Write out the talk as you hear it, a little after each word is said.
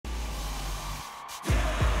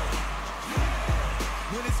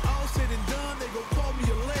When it's all said and done, they gon' call me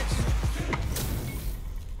a legend.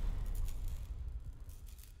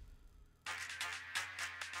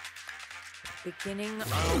 Beginning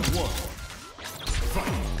Round one.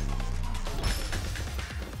 Fight.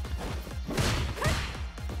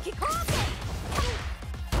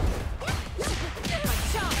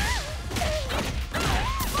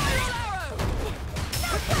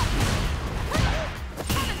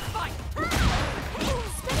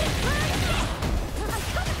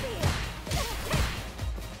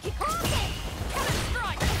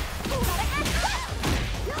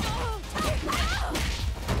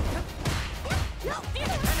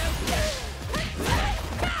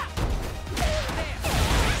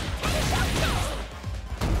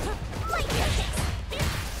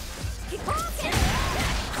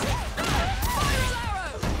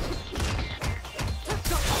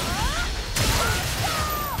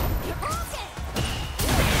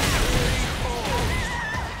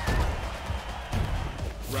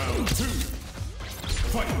 Round two.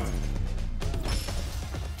 Fight.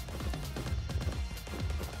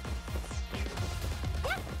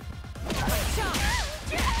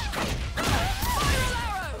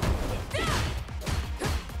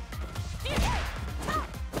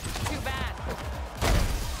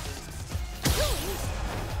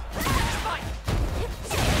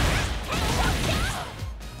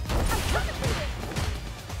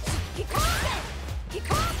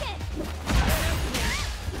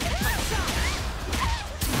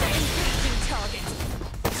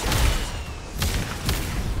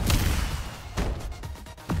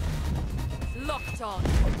 locked on.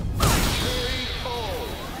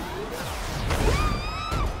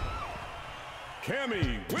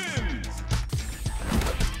 Cammy wins!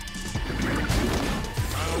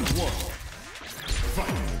 Round one.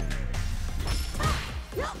 Fight!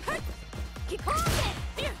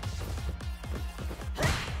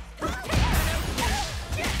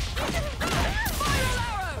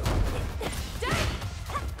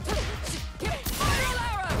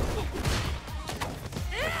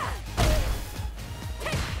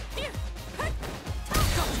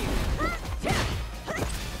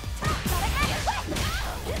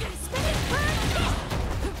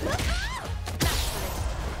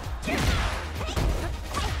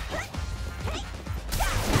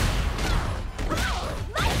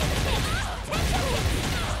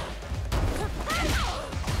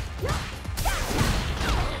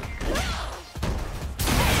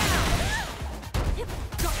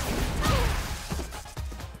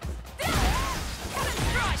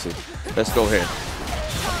 Let's go here.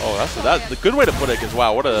 Oh, that's a good way to put it, because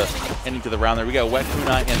wow, what a ending to the round there. We got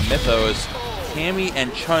Wetkunai and Mythos, Cammy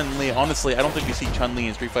and Chun-Li. Honestly, I don't think you see Chun-Li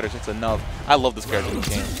in Street Fighter 6 enough. I love this character in the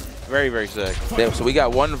game. Very, very sick. Yeah, so we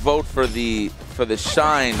got one vote for the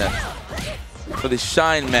shine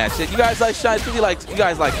match. You guys like shine? You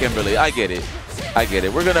guys like Kimberly? I get it. I get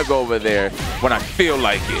it. We're gonna go over there when I feel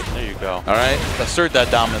like it. There you go. All right. Assert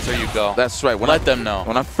that dominance. There you go. That's right. Let them know.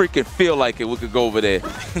 When I freaking feel like it, we could go over there.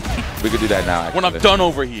 We could do that now. Actually. When I'm done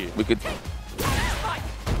over here, we could.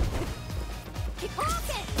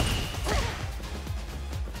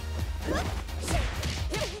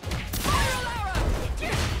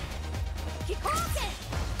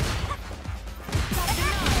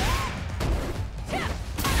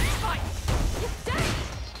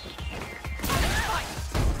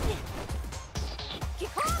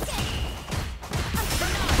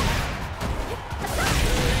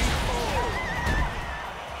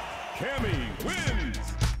 Cammy